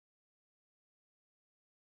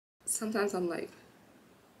sometimes I'm like,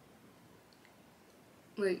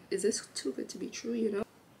 is this too good to be true, you know?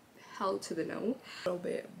 Hell to the no. A little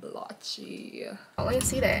bit blotchy. Y'all ain't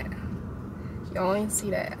see that. Y'all ain't see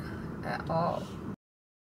that at all.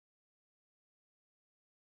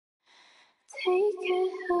 Take care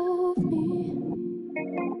of me.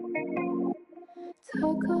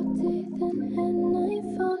 Talk all day, then at night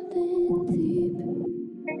falling deep.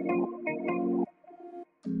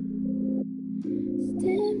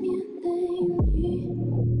 Stimulate me.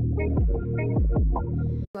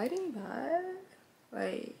 Lighting bad?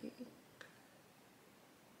 Like,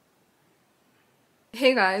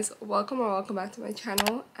 hey guys, welcome back to my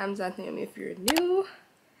channel. I'm Xanthe Naomi if you're new,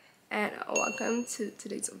 and welcome to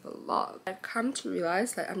today's vlog. I've come to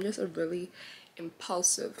realize that I'm just a really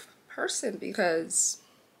impulsive person because,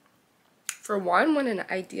 for one, when an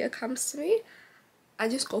idea comes to me, I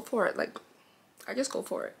just go for it. I just go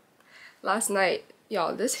for it. Last night,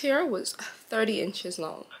 y'all, this hair was 30 inches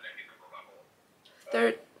long.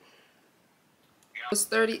 It was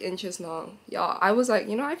 30 inches long, y'all. I was like,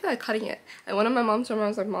 you know, I feel like cutting it. And one of my mom's I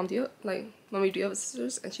was like, Mom, Mommy, do you have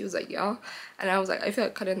scissors? And she was like, yeah. And I was like, I feel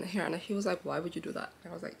like cutting the hair. And she was like, why would you do that?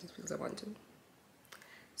 And I was like, just because I want to.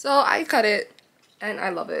 So I cut it, and I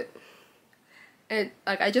love it. And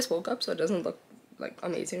like, I just woke up, so it doesn't look like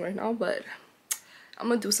amazing right now, but I'm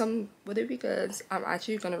gonna do something with it because I'm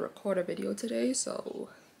actually gonna record a video today. So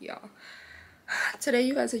yeah, today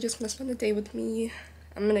you guys are just gonna spend the day with me.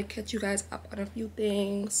 I'm gonna catch you guys up on a few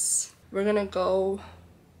things. We're gonna go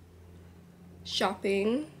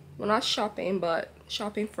shopping. Well, not shopping, but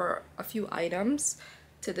shopping for a few items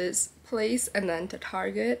to this place and then to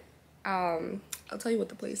Target. I'll tell you what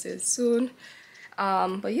the place is soon.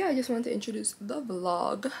 But yeah, I just wanted to introduce the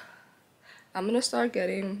vlog. I'm gonna start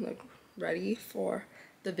getting like ready for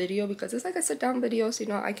the video because it's like a sit-down video, so you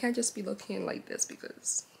know, I can't just be looking like this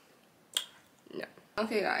because no.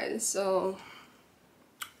 Okay guys, so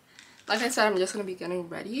like I said, I'm just gonna be getting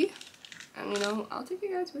ready, and you know, I'll take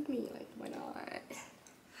you guys with me, like, why not?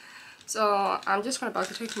 So I'm just about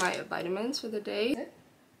to take my vitamins for the day. Sit.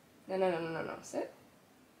 No, sit.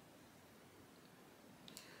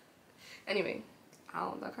 Anyway,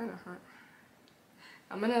 ow, that kind of hurt.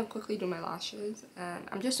 I'm gonna quickly do my lashes, and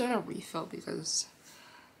I'm just doing a refill because,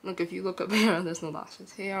 look, if you look up here, there's no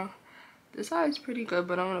lashes here. This side is pretty good,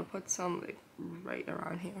 but I'm gonna put some like right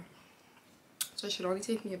around here. So it should only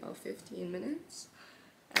take me about 15 minutes.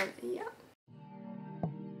 And yeah.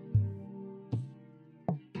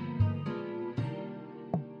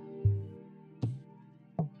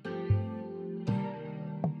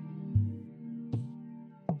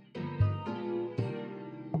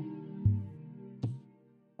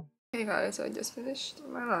 Okay guys, so I just finished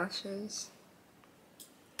my lashes.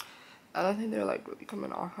 I don't think they're like really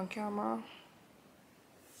coming off on camera.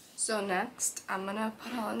 So next, I'm gonna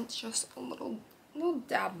put on just a little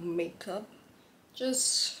dab of makeup.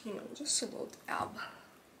 Just, you know, just a little dab.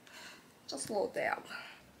 Just a little dab.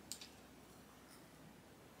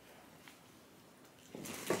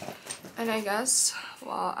 And I guess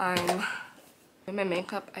while I'm in my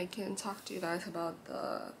makeup, I can talk to you guys about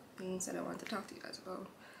the things that I want to talk to you guys about.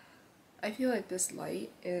 I feel like this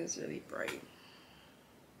light is really bright,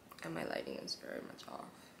 and my lighting is very much off.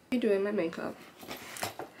 I'm doing my makeup.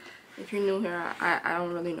 If you're new here, I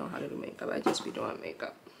don't really know how to do makeup. I just be doing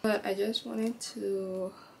makeup. But I just wanted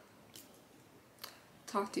to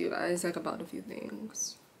talk to you guys like about a few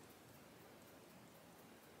things.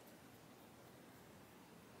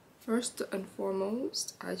 First and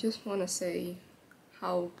foremost, I just want to say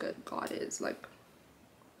how good God is. Like,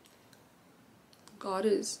 God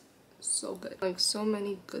is so good. Like, so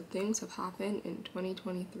many good things have happened in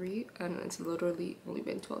 2023, and it's literally only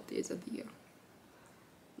been 12 days of the year.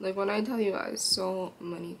 Like, when I tell you guys, so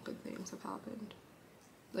many good things have happened.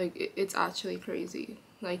 Like, it's actually crazy.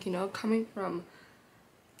 Like, you know, coming from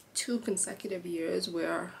 2 consecutive years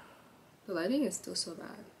where the lighting is still so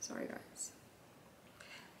bad. Sorry guys.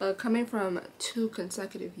 But coming from 2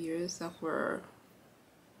 consecutive years that were,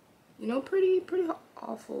 you know, pretty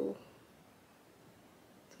awful.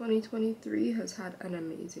 2023 has had an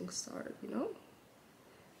amazing start, you know?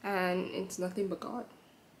 And it's nothing but God.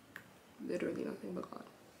 Literally nothing but God.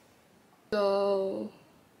 So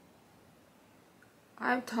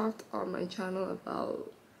I've talked on my channel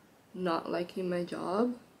about not liking my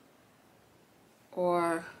job,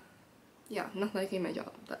 or yeah, not liking my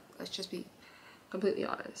job. Let's just be completely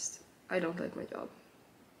honest. I don't like my job.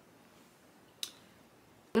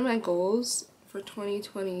 One of my goals for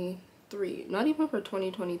 2023, not even for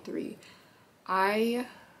 2023, I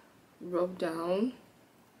wrote down,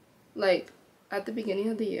 like, at the beginning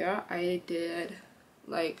of the year, I did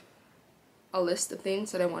like a list of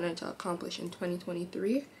things that I wanted to accomplish in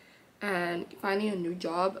 2023, and finding a new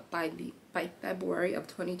job by February of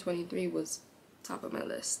 2023 was top of my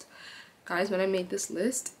list. Guys, when I made this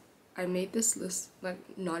list,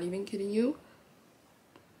 like, not even kidding you,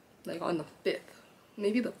 like on the 5th,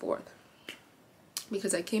 maybe the 4th,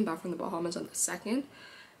 because I came back from the Bahamas on the 2nd,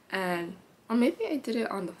 and or maybe I did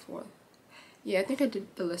it on the 4th. Yeah, I think I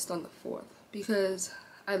did the list on the 4th, because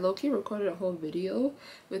I low-key recorded a whole video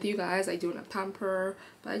with you guys, like doing a pamper,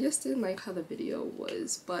 but I just didn't like how the video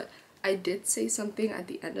was. But I did say something at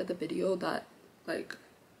the end of the video that, like,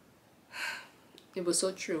 it was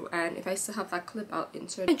so true. And if I still have that clip, I'll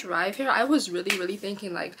insert it. Drive here, I was really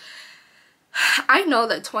thinking, like, I know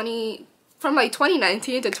that from like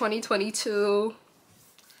 2019 to 2022,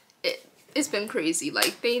 it's been crazy.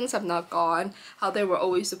 Like, things have not gone how they were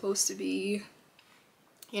always supposed to be.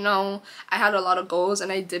 You know, I had a lot of goals and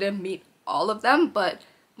I didn't meet all of them, but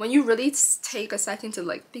when you really take a second to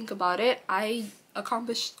like think about it, I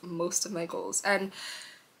accomplished most of my goals. And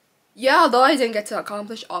yeah, although I didn't get to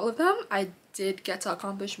accomplish all of them, I did get to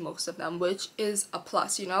accomplish most of them, which is a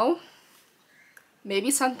plus, you know. Maybe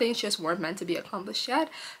some things just weren't meant to be accomplished yet,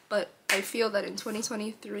 but I feel that in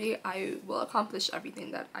 2023 I will accomplish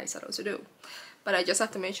everything that I set out to do. But I just have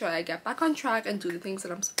to make sure I get back on track and do the things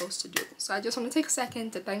that I'm supposed to do. So I just want to take a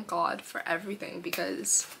second to thank God for everything,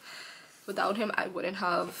 because without him I wouldn't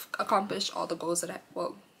have accomplished all the goals that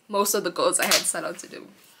most of the goals I had set out to do.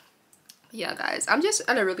 Yeah, guys, I'm just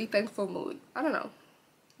in a really thankful mood. I don't know,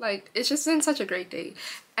 like, it's just been such a great day.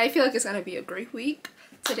 I feel like it's gonna be a great week.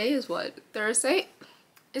 Today is what, Thursday?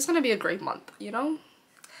 It's gonna be a great month, you know.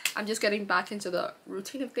 I'm just getting back into the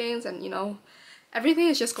routine of things, and you know, everything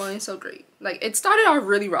is just going so great. Like, it started out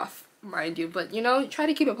really rough, mind you, but you know, try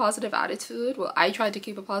to keep a positive attitude. Well, I tried to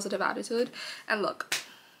keep a positive attitude, and look,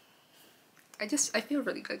 I feel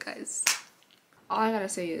really good, guys. All I gotta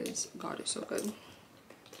say is God is so good.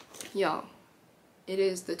 Y'all, it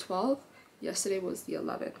is the 12th. Yesterday was the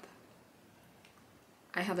 11th.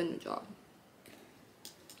 I have a new job.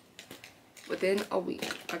 Within a week,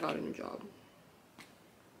 I got a new job.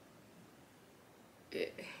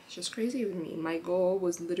 It's just crazy with me. My goal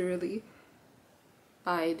was literally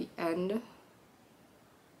by the end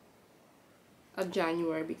of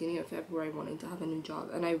January, beginning of February, wanting to have a new job,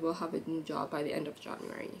 and I will have a new job by the end of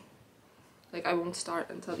January. Like, I won't start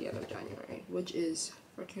until the end of January, which is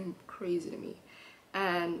freaking crazy to me.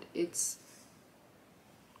 And it's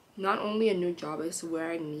not only a new job, it's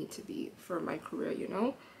where I need to be for my career, you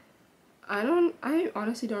know. I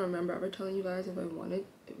honestly don't remember ever telling you guys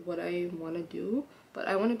what I want to do, but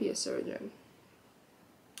I want to be a surgeon.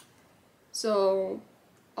 So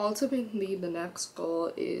ultimately the next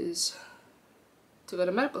goal is to go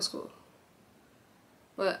to medical school,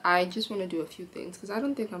 but I just want to do a few things because I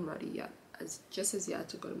don't think I'm ready yet as yet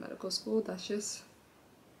to go to medical school. That's just,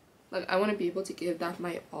 like, I want to be able to give that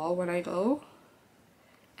my all when I go,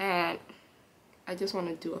 and I just want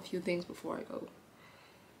to do a few things before I go.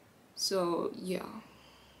 So yeah,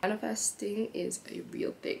 manifesting is a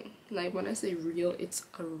real thing. Like, when I say real, it's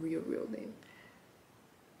a real thing.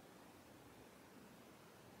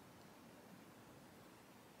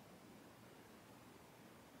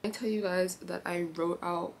 I tell you guys that I wrote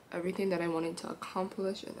out everything that I wanted to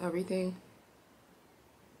accomplish and everything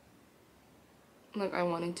like I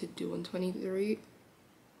wanted to do in 23.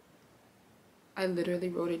 I literally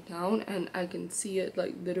wrote it down and I can see it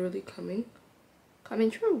like literally coming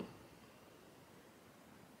true.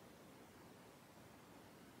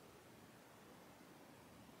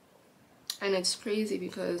 And it's crazy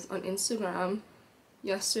because on Instagram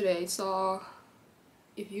yesterday I saw,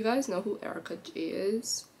 if you guys know who Erica J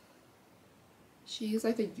is, she's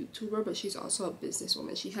like a YouTuber, but she's also a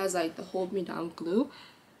businesswoman. She has like the Hold Me Down glue,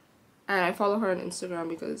 and I follow her on Instagram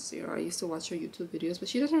because, you know, I used to watch her YouTube videos, but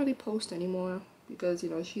she doesn't really post anymore because, you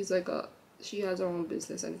know, she has her own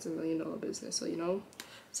business and it's $1 million business, so, you know,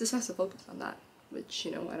 sis has to focus on that, which, you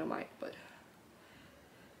know, I don't mind. But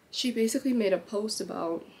she basically made a post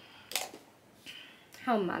about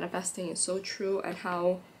how manifesting is so true and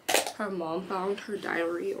how her mom found her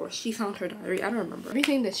diary, or she found her diary, I don't remember.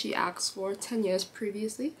 Everything that she asked for 10 years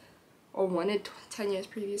previously or wanted 10 years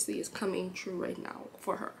previously is coming true right now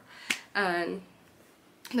for her. And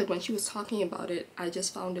like, when she was talking about it, I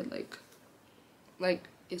just found it like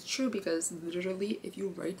it's true, because literally if you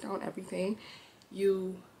write down everything,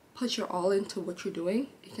 you put your all into what you're doing,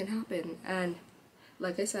 it can happen. And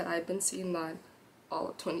like I said, I've been seeing that all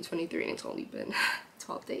of 2023 and it's only been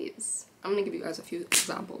 12 days. I'm gonna give you guys a few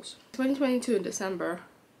examples. 2022 in December,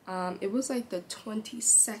 it was like the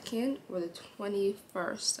 22nd or the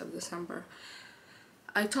 21st of December.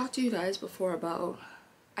 I talked to you guys before about,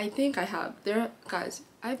 I think I have, guys,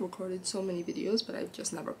 I've recorded so many videos, but I've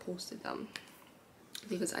just never posted them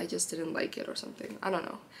because I just didn't like it or something. I don't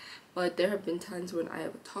know. But there have been times when I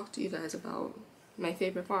have talked to you guys about my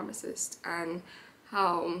favorite pharmacist and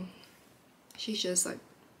how she's just like,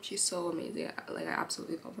 she's so amazing. Like, I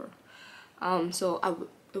absolutely love her. So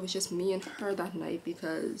it was just me and her that night,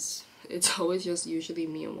 because it's always just usually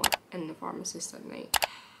me and the pharmacist at night,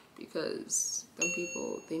 because them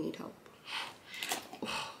people, they need help.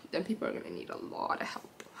 Them people are gonna need a lot of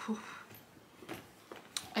help.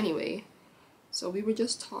 Anyway, so we were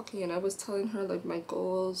just talking and I was telling her like my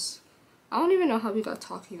goals. I don't even know how we got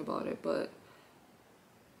talking about it, but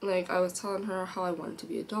like I was telling her how I wanted to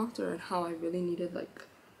be a doctor and how I really needed like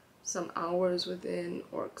some hours within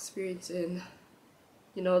or experience in,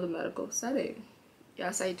 you know, the medical setting.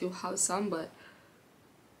 Yes, I do have some, but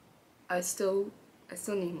I still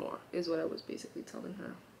need more, is what I was basically telling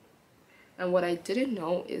her. And what I didn't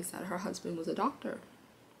know is that her husband was a doctor.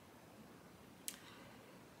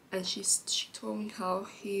 And she told me how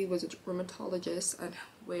he was a rheumatologist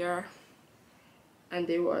and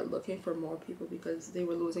they were looking for more people because they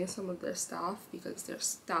were losing some of their staff because their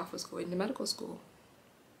staff was going to medical school.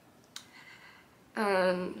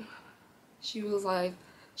 And she was like,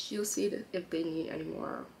 she'll see if they need any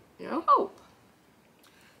more, you know, help.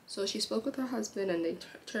 So she spoke with her husband and it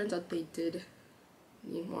turns out they did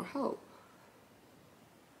need more help.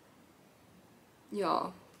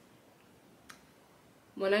 Y'all,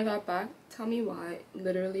 when I got back, tell me why,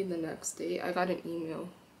 literally the next day, I got an email.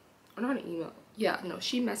 Or not an email. Yeah, no,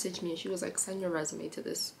 she messaged me and she was like, send your resume to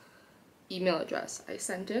this email address. I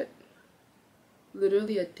sent it.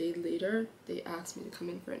 Literally a day later, they asked me to come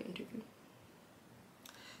in for an interview.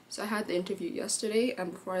 So I had the interview yesterday,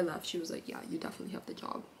 and before I left, she was like, yeah, you definitely have the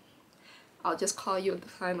job. I'll just call you at the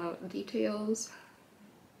time out details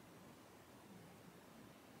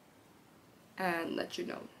and let you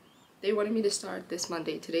know. They wanted me to start this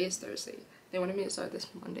Monday. Today is Thursday. They wanted me to start this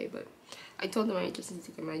Monday, but I told them I just need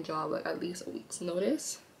to get my job like at least a week's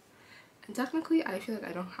notice. And technically, I feel like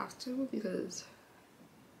I don't have to because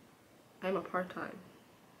I'm a part-time.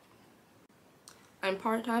 I'm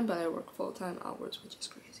part-time, but I work full-time hours, which is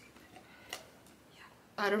crazy. But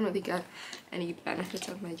yeah, I don't really get any benefits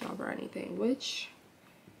of my job or anything, which,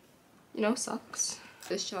 you know, sucks.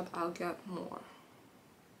 This job, I'll get more.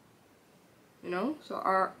 You know, so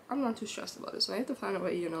I'm not too stressed about it. So I have to find a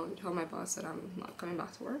way, you know, to tell my boss that I'm not coming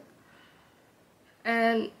back to work.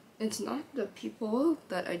 And it's not the people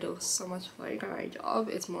that I don't so much like at my job.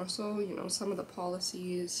 It's more so, you know, some of the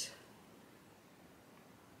policies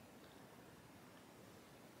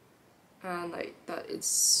and like that it's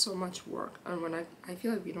so much work. And when I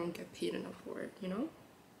feel like we don't get paid enough for it, you know.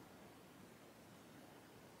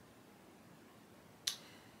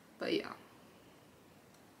 But yeah.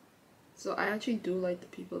 So I actually do like the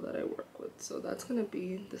people that I work with. So that's gonna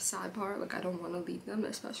be the sad part. Like, I don't want to leave them,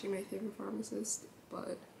 especially my favorite pharmacist.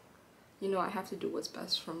 But, you know, I have to do what's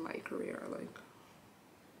best for my career. Like,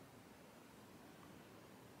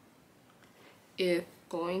 if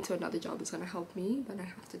going to another job is gonna help me, then I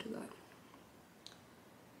have to do that.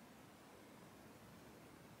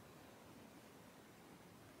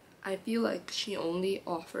 I feel like she only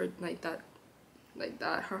offered like that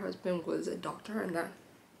her husband was a doctor and that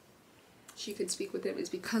she could speak with him is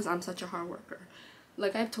because I'm such a hard worker.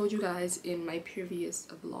 Like I've told you guys in my previous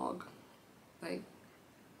vlog, like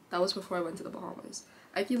that was before I went to the Bahamas.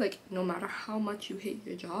 I feel like no matter how much you hate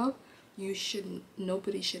your job,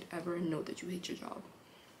 nobody should ever know that you hate your job.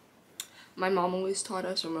 My mom always taught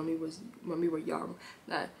us when we were young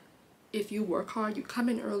that if you work hard, you come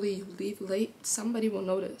in early, you leave late, somebody will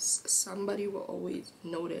notice. Somebody will always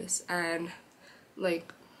notice, and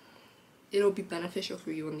like it'll be beneficial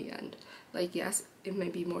for you in the end. Like, yes, it may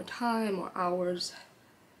be more time or hours,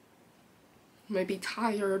 you might be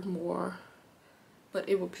tired more, but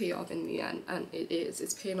it will pay off in the end. And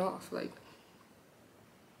it's paying off. Like,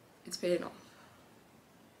 it's paying off.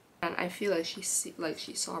 And I feel like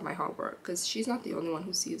she saw my hard work, because she's not the only one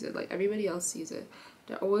who sees it. Like, everybody else sees it.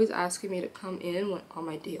 They're always asking me to come in on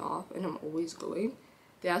my day off, and I'm always going.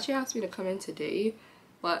 They actually asked me to come in today,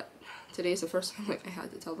 but today's the first time like I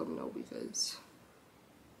had to tell them no, because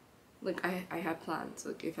like I had plans.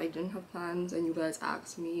 Like, if I didn't have plans and you guys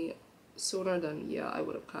asked me sooner, then yeah, I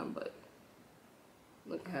would have come. But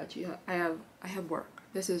like I have work.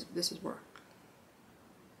 This is work.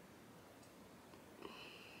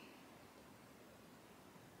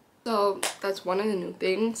 So that's one of the new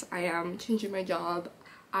things. I am changing my job.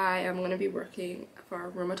 I am going to be working for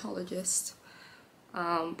a rheumatologist,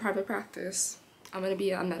 private practice, I'm gonna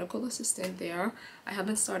be a medical assistant there. I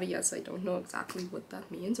haven't started yet, so I don't know exactly what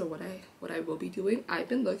that means or what I will be doing. I've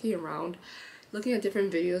been looking around, looking at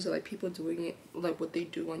different videos of like people doing it, like what they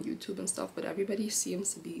do on YouTube and stuff, but everybody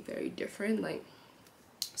seems to be very different. Like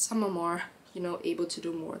some are more, you know, able to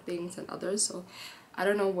do more things than others, so I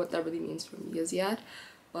don't know what that really means for me as yet,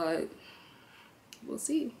 but we'll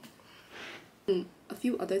see. And a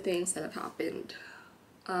few other things that have happened.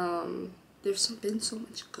 There's been so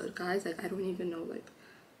much good, guys. Like I don't even know like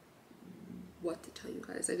what to tell you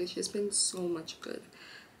guys. Like it's just been so much good,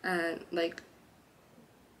 and like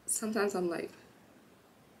sometimes I'm like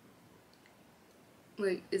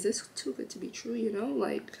is this too good to be true, you know?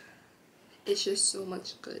 Like it's just so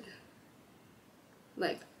much good,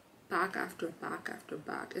 like back after back after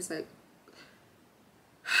back. It's like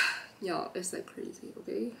y'all, it's like crazy,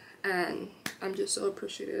 okay? And I'm just so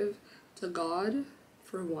appreciative to God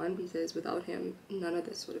for one, because without him none of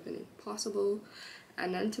this would have been possible,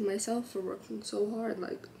 and then to myself for working so hard.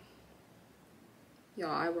 Like y'all,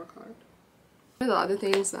 I work hard. One of the other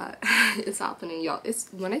things that is happening, y'all, it's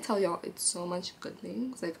when I tell y'all it's so much good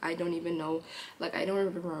things, like I don't even know, like I don't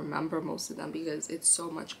even remember most of them because it's so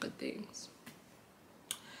much good things.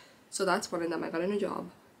 So that's one of them. I got a new job.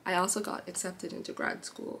 I also got accepted into grad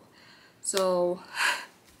school. So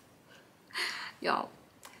y'all,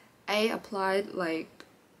 I applied like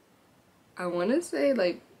I want to say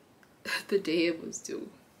like the day it was due.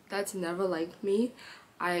 That's never like me.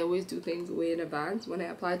 I always do things way in advance. When I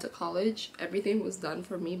applied to college, everything was done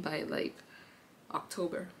for me by like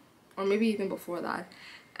October, or maybe even before that.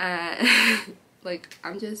 And like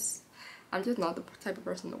I'm just not the type of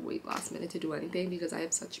person to wait last minute to do anything, because I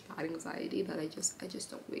have such bad anxiety that I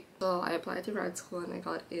just don't wait. So I applied to grad school and I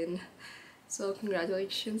got in. So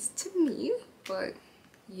congratulations to me. But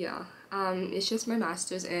yeah, it's just my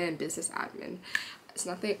master's in business admin. It's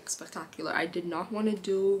nothing spectacular. I did not want to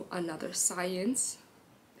do another science,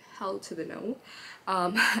 hell to the no,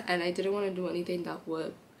 and I didn't want to do anything that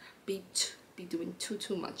would be doing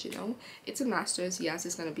too much, you know? It's a master's, yes,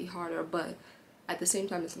 it's gonna be harder, but at the same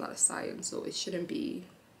time it's not a science, so it shouldn't be,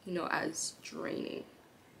 you know, as draining.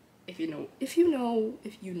 If you know,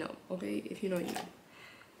 okay? If you know, you know.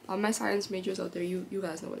 All my science majors out there, you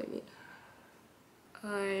guys know what I mean.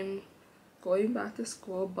 I'm going back to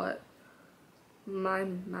school, but my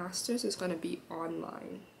master's is gonna be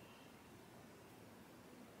online.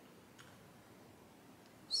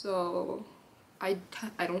 So I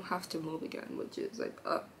don't have to move again, which is like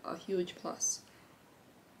a huge plus.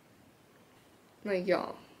 Like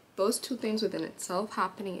y'all, those two things within itself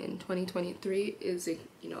happening in 2023 is,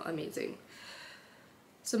 you know, amazing.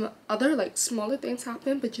 Some other like smaller things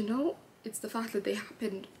happen, but you know, it's the fact that they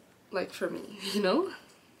happened like for me, you know?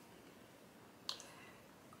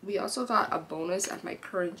 We also got a bonus at my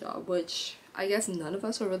current job, which I guess none of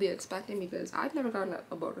us were really expecting, because I've never gotten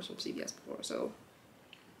a bonus from CVS before, so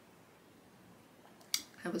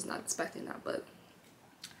I was not expecting that, but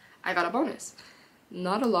I got a bonus.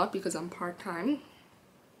 Not a lot because I'm part-time,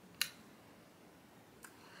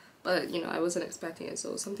 but you know, I wasn't expecting it,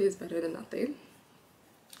 so something is better than nothing.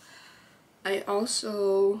 I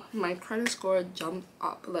also, my credit score jumped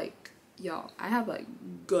up. Like y'all, I have like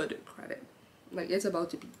good credit. Like it's about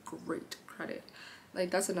to be great credit. Like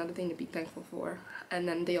that's another thing to be thankful for. And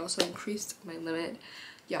then they also increased my limit.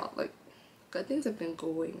 Y'all, like good things have been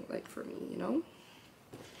going like for me, you know?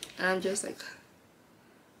 And I'm just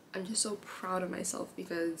so proud of myself,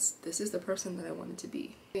 because this is the person that I wanted to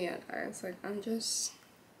be. Yeah guys, like I'm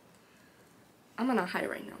on a high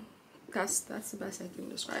right now. That's the best I can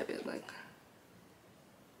describe it. Like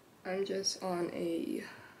I'm just on a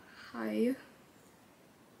high.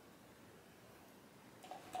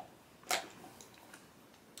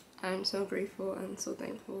 I'm so grateful and so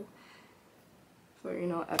thankful for, you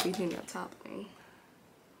know, everything that's happening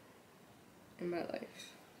in my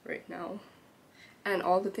life right now, and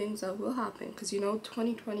all the things that will happen, because you know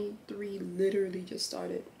 2023 literally just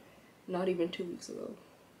started not even 2 weeks ago,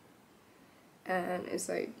 and it's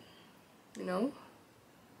like, you know,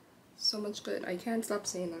 so much good. I can't stop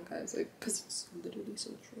saying that, guys, like, because it's literally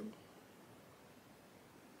so true.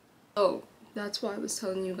 Oh, that's why I was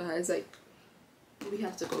telling you guys, like, we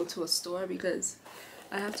have to go to a store because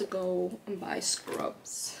I have to go and buy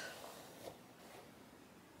scrubs.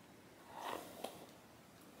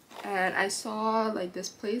 And I saw like this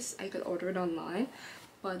place I could order it online,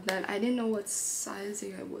 but then I didn't know what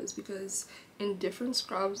sizing I was, because in different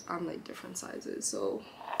scrubs I'm like different sizes, so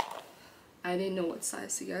I didn't know what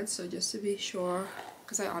size to get. So just to be sure,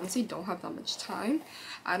 because I honestly don't have that much time,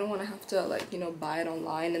 I don't want to have to like, you know, buy it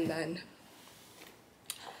online and then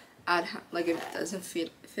like if it doesn't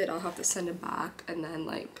fit, I'll have to send it back and then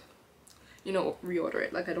like, you know, reorder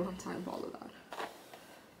it. Like I don't have time for all of that.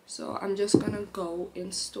 So I'm just gonna go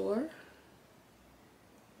in store.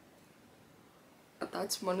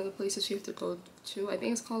 That's one of the places you have to go to. I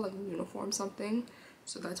think it's called like Uniform something.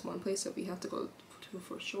 So that's one place that we have to go to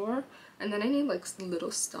for sure. And then I need like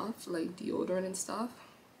little stuff like deodorant and stuff.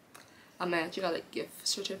 I actually got a gift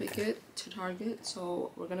certificate to Target,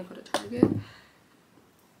 so we're gonna go to Target.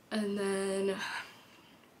 And then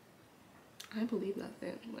I believe that's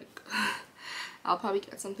it. Like I'll probably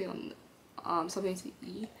get something on something to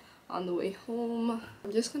eat on the way home.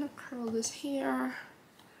 I'm just gonna curl this hair,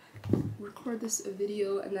 record this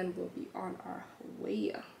video, and then we'll be on our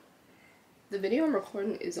way. The video I'm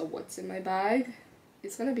recording is a what's in my bag.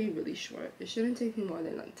 It's gonna be really short. It shouldn't take me more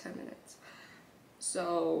than like 10 minutes.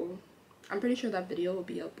 So I'm pretty sure that video will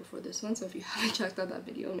be up before this one. So if you haven't checked out that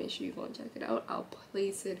video, make sure you go and check it out. I'll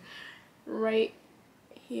place it right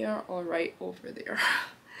here or right over there.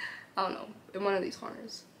 I don't know, in one of these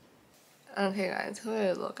corners. Okay guys, how do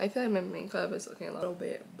I look? I feel like my makeup is looking a little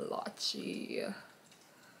bit blotchy.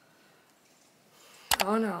 I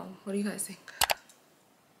don't know. What do you guys think?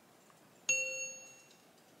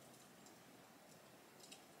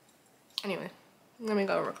 Anyway, let me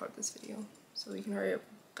go record this video so we can hurry up.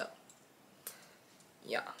 Go.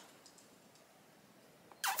 Yeah.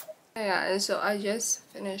 Hey guys, so I just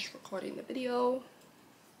finished recording the video.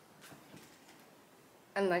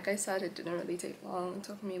 And like I said, it didn't really take long. It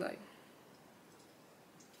took me like...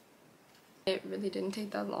 It really didn't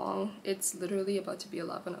take that long. It's literally about to be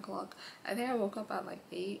 11 o'clock. I think I woke up at like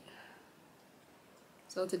 8.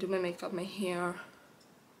 So to do my makeup, my hair,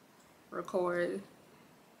 record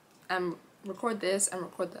this and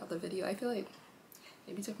record the other video. I feel like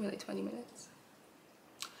maybe it took me like 20 minutes.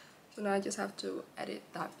 So now I just have to edit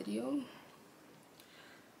that video.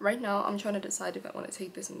 Right now I'm trying to decide if I want to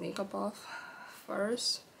take this makeup off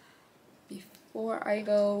first before I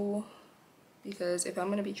go, because if I'm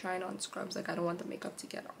going to be trying on scrubs, like I don't want the makeup to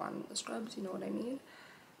get on the scrubs, you know what I mean?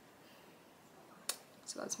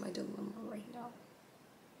 So that's my dilemma right now.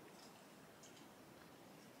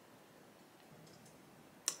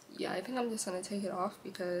 Yeah, I think I'm just gonna take it off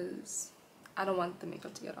because I don't want the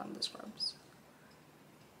makeup to get on the scrubs.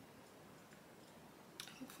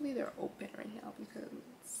 Hopefully they're open right now because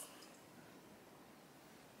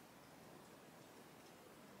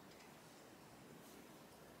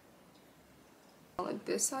like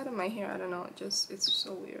this side of my hair, I don't know, it's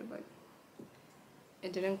so weird. Like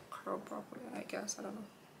it didn't curl properly, I guess. I don't know.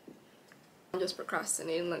 I'm just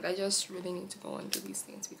procrastinating. Like I just really need to go and do these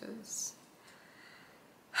things because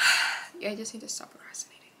yeah, I just need to stop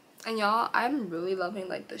procrastinating. And y'all, I'm really loving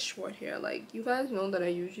like the short hair. Like you guys know that I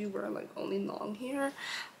usually wear like only long hair,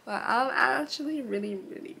 but I'm actually really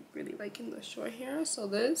liking the short hair. So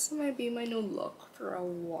this might be my new look for a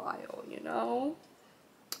while, you know?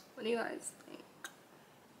 What do you guys think?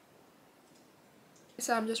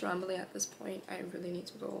 So I'm just rambling at this point. I really need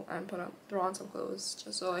to go and throw on some clothes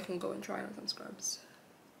just so I can go and try on some scrubs.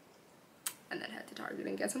 And then head to Target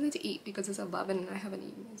and get something to eat because it's 11 and I haven't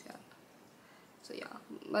eaten it yet. So yeah,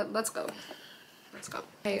 let's go. Let's go.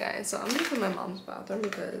 Hey guys, so I'm just in my mom's bathroom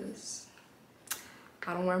because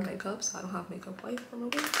I don't wear makeup, so I don't have makeup wipe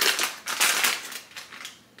remover.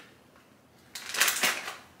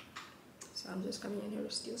 So I'm just coming in here to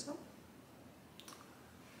steal some.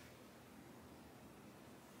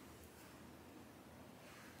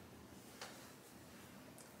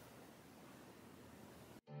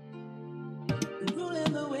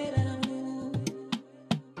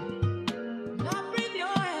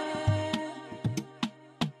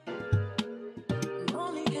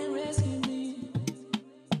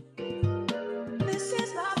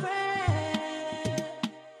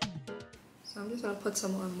 I'm just gonna put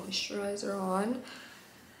some more moisturizer on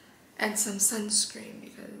and some sunscreen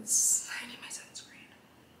because I need my sunscreen.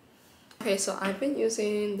 Okay, so I've been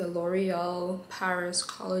using the L'Oreal Paris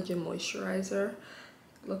Collagen Moisturizer.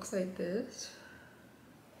 Looks like this.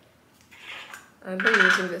 I've been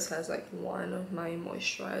using this as like one of my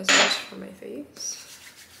moisturizers for my face.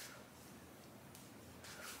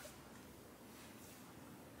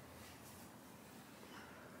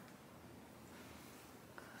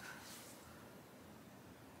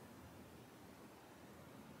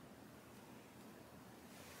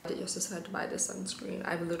 I just decided to buy this sunscreen.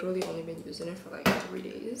 I've literally only been using it for like 3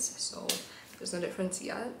 days, so there's no difference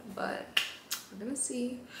yet, but we're gonna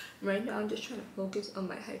see. Right now I'm just trying to focus on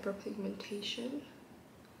my hyperpigmentation,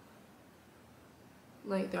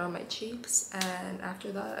 like they're on my cheeks, and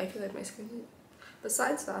after that I feel like my skin,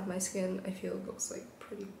 besides that, my skin I feel looks like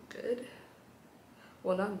pretty good.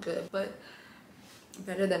 Well, not good, but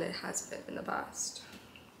better than it has been in the past.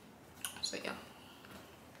 So yeah.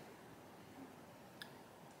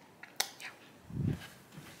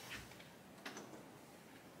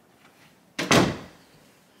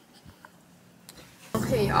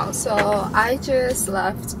 Okay y'all, so I just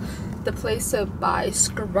left the place to buy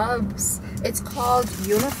scrubs. It's called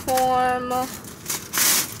Uniform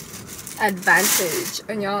Advantage,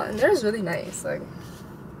 and y'all, and they're really nice. Like,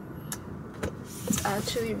 it's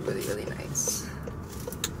actually really nice.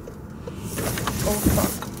 Oh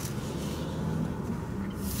fuck,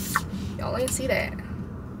 y'all ain't see that.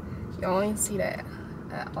 Y'all ain't see that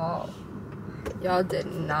at all. Y'all did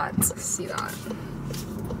not see that.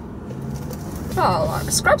 Oh,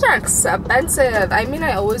 scrubs are expensive. I mean,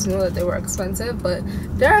 I always knew that they were expensive, but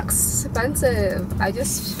they're expensive.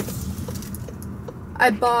 I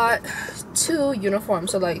bought 2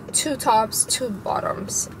 uniforms, so like 2 tops, 2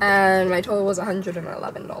 bottoms, and my total was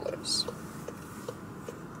 $111.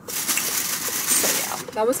 So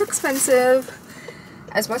yeah, that was expensive.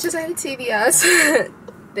 As much as I hate CVS,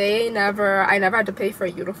 I never had to pay for a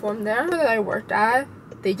uniform there that I worked at.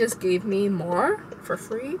 They just gave me more for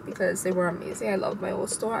free because they were amazing. I love my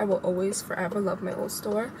old store. I will always forever love my old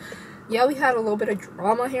store. Yeah, we had a little bit of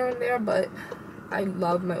drama here and there, but I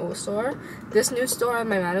love my old store. This new store,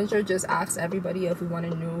 my manager just asked everybody if we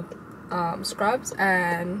wanted new scrubs,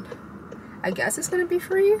 and I guess it's gonna be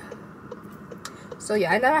free. So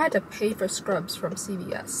yeah, I never had to pay for scrubs from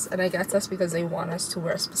CVS, and I guess that's because they want us to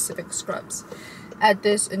wear specific scrubs. At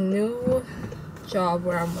this new job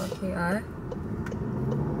where I'm working at,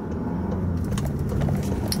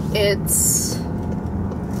 it's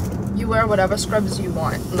you wear whatever scrubs you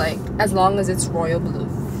want, like as long as it's royal blue.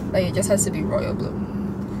 Like, it just has to be royal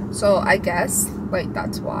blue. So I guess like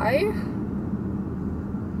that's why,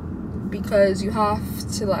 because you have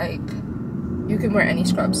to, like, you can wear any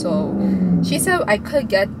scrubs. So she said I could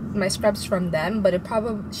get my scrubs from them, but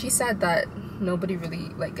she said that nobody really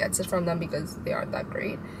like gets it from them because they aren't that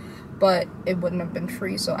great, but it wouldn't have been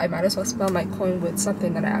free, so I might as well spend my coin with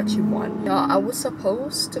something that I actually want. Y'all, I was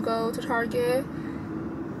supposed to go to Target,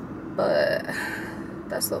 but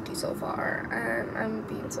that's low-key so far, and I'm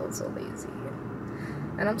being so lazy,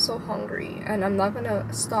 and I'm so hungry, and I'm not gonna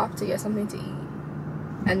stop to get something to eat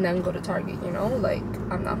and then go to Target, you know? Like,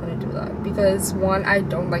 I'm not gonna do that because, one, I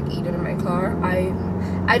don't like eating in my car.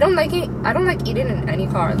 I don't like eating in any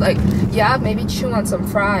car. Like, yeah, maybe chew on some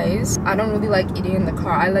fries. I don't really like eating in the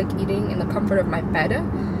car. I like eating in the comfort of my bed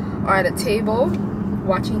or at a table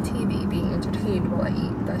watching TV, being entertained while I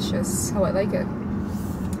eat. That's just how I like it.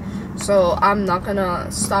 So I'm not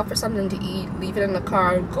gonna stop for something to eat, leave it in the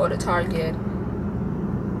car, go to Target,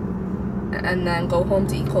 and then go home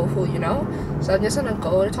to eat cold food, you know? So I'm just gonna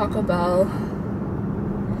go to Taco Bell,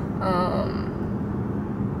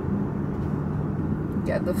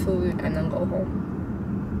 get the food, and then go home.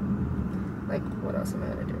 Like, what else am I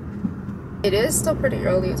gonna do? It is still pretty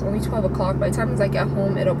early. It's only 12 o'clock. By the time I get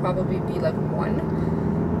home, it'll probably be like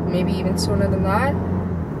 1, maybe even sooner than that.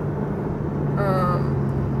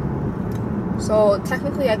 So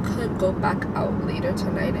technically I could go back out later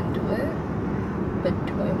tonight and do it, but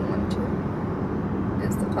do I want to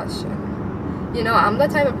is the question. You know, I'm the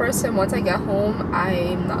type of person, once I get home,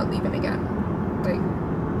 I'm not leaving again. Like,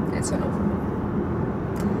 it's a no for me.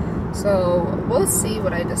 So we'll see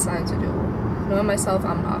what I decide to do. Knowing myself,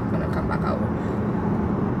 I'm not gonna come back out.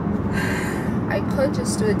 I could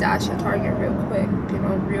just do a dash at Target real quick, you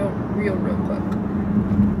know, real quick.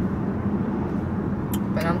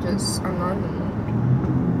 But I'm not in the mood.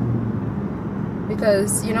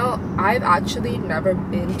 Because, you know, I've actually never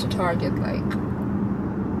been to Target, like,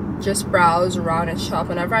 just browse around and shop.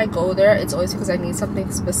 Whenever I go there, it's always because I need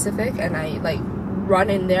something specific, and I, like, run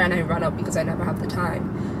in there and I run out because I never have the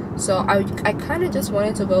time. So I kind of just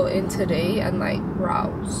wanted to go in today and, like,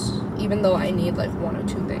 browse. Even though I need, like, 1 or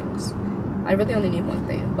 2 things. I really only need 1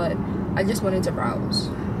 thing, but I just wanted to browse.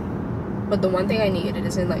 But the one thing I needed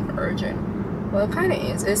isn't, like, urgent. Well, it kind of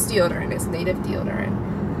is. It's deodorant. It's native deodorant.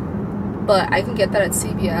 But I can get that at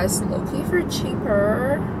CVS low-key for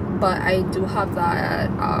cheaper. But I do have that at,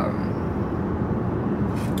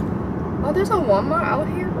 oh, there's a Walmart out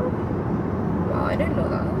here? Wow, I didn't know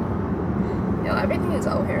that. Yeah, everything is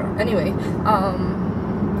out here. Anyway,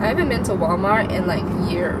 I haven't been to Walmart in, like,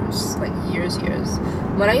 years. Like, years.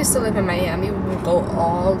 When I used to live in Miami, we would go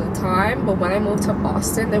all the time. But when I moved to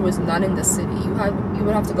Boston, there was none in the city. You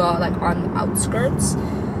would have to go, like, on the outskirts.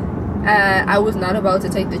 And I was not about to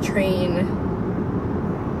take the train,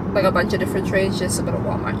 like, a bunch of different trains just to go to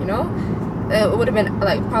Walmart, you know? It would have been,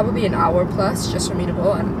 like, probably an 1 hour+ just for me to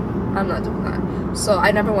go, and I'm not doing that. So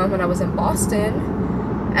I never went when I was in Boston.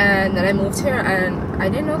 And then I moved here, and I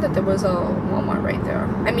didn't know that there was a Walmart right there.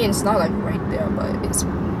 I mean, it's not like right there, but it's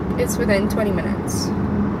within 20 minutes.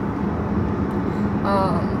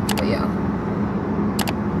 But yeah.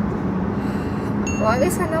 Well, at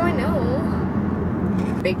least now I know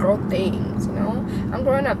big girl things, you know. I'm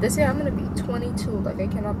growing up. This year I'm gonna be 22. Like, I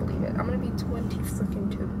cannot believe it. I'm gonna be 20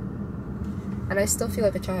 freaking 2, and I still feel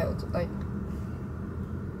like a child. Like,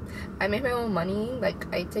 I make my own money. Like,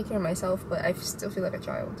 I take care of myself, but I still feel like a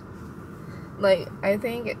child. Like, I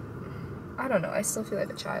think, I don't know, I still feel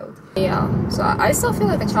like a child. Yeah, so I still feel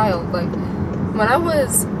like a child. Like, when I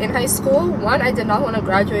was in high school, one, I did not want to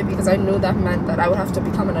graduate because I knew that meant that I would have to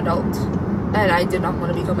become an adult. And I did not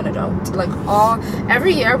want to become an adult. Like,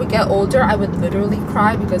 every year we get older, I would literally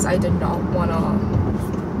cry because I didn't want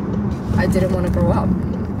to grow up.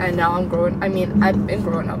 And now I'm growing, I mean, I've been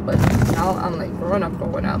growing up, but now I'm like growing up.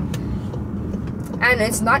 And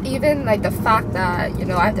it's not even like the fact that, you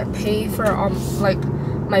know, I have to pay for like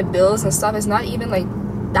my bills and stuff. It's not even like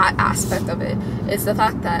that aspect of it. It's the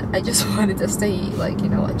fact that I just wanted to stay, like, you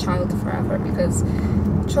know, a child forever, because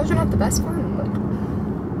children have the best fun.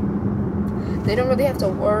 They don't really have to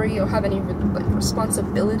worry or have any like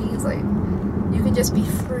responsibilities. Like, you can just be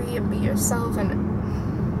free and be yourself, and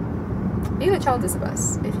being a child is the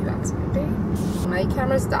best, if you ask me. Okay, my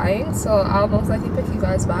camera's dying, so I'll most likely pick you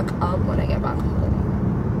guys back up when I get back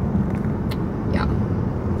home. Yeah.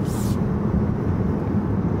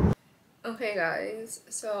 Okay guys,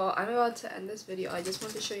 so I'm about to end this video. I just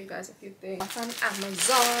want to show you guys a few things from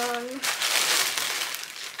Amazon,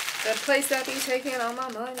 the place that be taking all my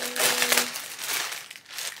money.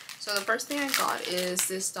 So the first thing I got is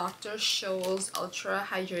this Dr. Scholl's Ultra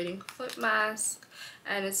Hydrating Foot Mask.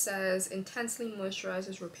 And it says, intensely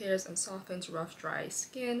moisturizes, repairs, and softens rough, dry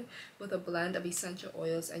skin with a blend of essential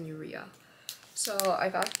oils and urea. So I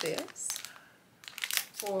got this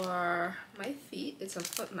for my feet. It's a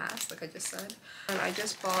foot mask, like I just said. And I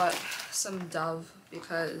just bought some Dove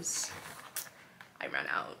because I ran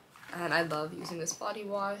out. And I love using this body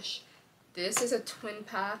wash. This is a twin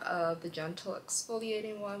pack of the gentle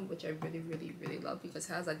exfoliating one, which I really love because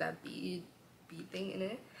it has like that bead thing in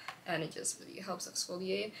it, and it just really helps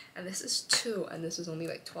exfoliate. And this is 2, and this is only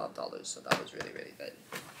like $12, so that was really good.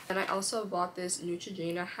 And I also bought this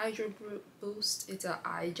Neutrogena Hydro Boost. It's an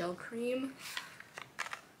eye gel cream.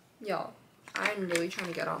 Y'all, I'm really trying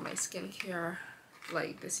to get on my skincare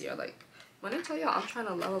like this year. Like, when I tell y'all I'm trying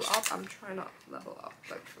to level up, I'm trying to level up,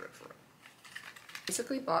 like, for real.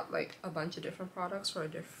 Basically bought like a bunch of different products for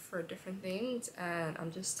different things, and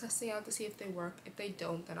I'm just testing out to see if they work. If they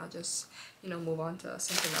don't, then I'll just, you know, move on to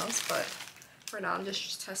something else. But for now, I'm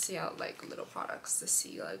just testing out like little products to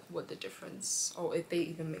see like what the difference, or if they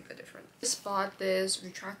even make a difference. Just bought this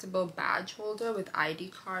retractable badge holder with ID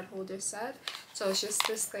card holder set. So it's just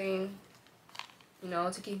this thing, you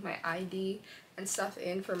know, to keep my ID and stuff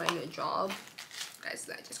in for my new job. Guys,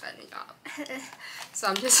 I just got a new job. So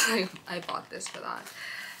I'm just like, I bought this for that.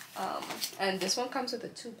 And this one comes with a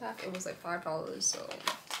 2-pack. It was like $5, so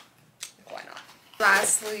why not?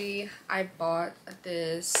 Lastly, I bought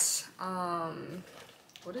this,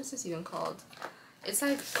 what is this even called? It's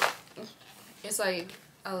like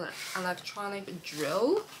an electronic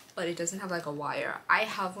drill, but it doesn't have like a wire. I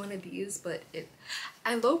have one of these, but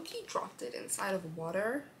I low-key dropped it inside of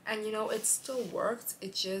water, and you know, it still worked.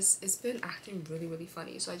 It's been acting really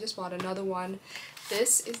funny, so I just bought another one.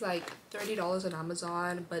 This is like $30 on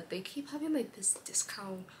Amazon, but they keep having like this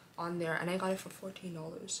discount on there, and I got it for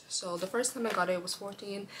 $14. So the first time I got it was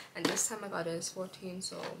 $14, and this time I got it is $14,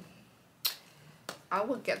 so I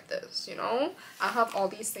would get this, you know. I'll have all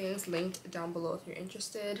these things linked down below if you're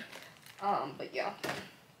interested. But yeah,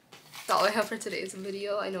 that's all I have for today's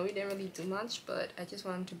video. I know we didn't really do much, but I just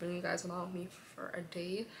wanted to bring you guys along with me for a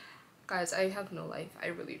day. Guys, I have no life. I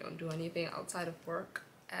really don't do anything outside of work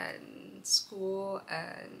and school,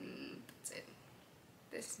 and that's it.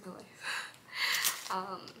 This is my life.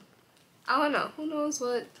 I don't know. Who knows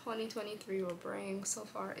what 2023 will bring. So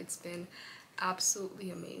far, it's been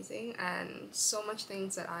absolutely amazing, and so much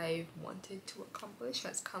things that I wanted to accomplish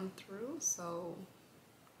has come through. So,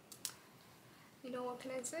 you know, what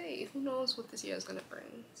can I say? Who knows what this year is gonna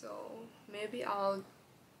bring. So maybe I'll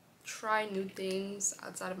try new things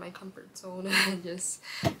outside of my comfort zone and just,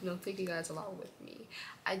 you know, take you guys along with me.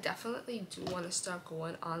 I definitely do want to start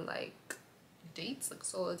going on like dates, like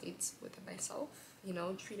solo dates with myself, you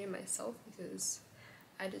know, treating myself, because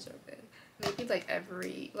I deserve it. Maybe like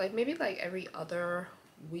every other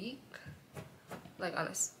week, like on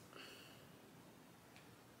a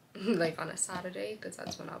Saturday, because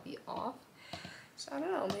that's when I'll be off. So I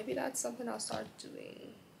don't know, maybe that's something I'll start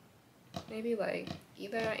doing. maybe like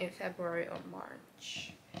either in February or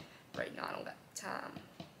March. Right now I don't got time,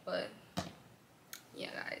 but yeah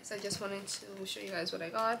guys, I just wanted to show you guys what I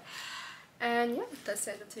got. And yeah, that's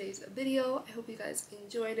the end of today's video. I hope you guys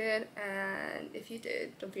enjoyed it, and if you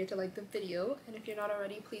did, don't forget to like the video, and if you're not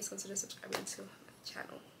already, please consider subscribing to my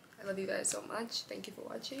channel. I love you guys so much. Thank you for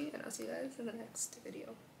watching, and I'll see you guys in the next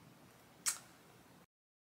video.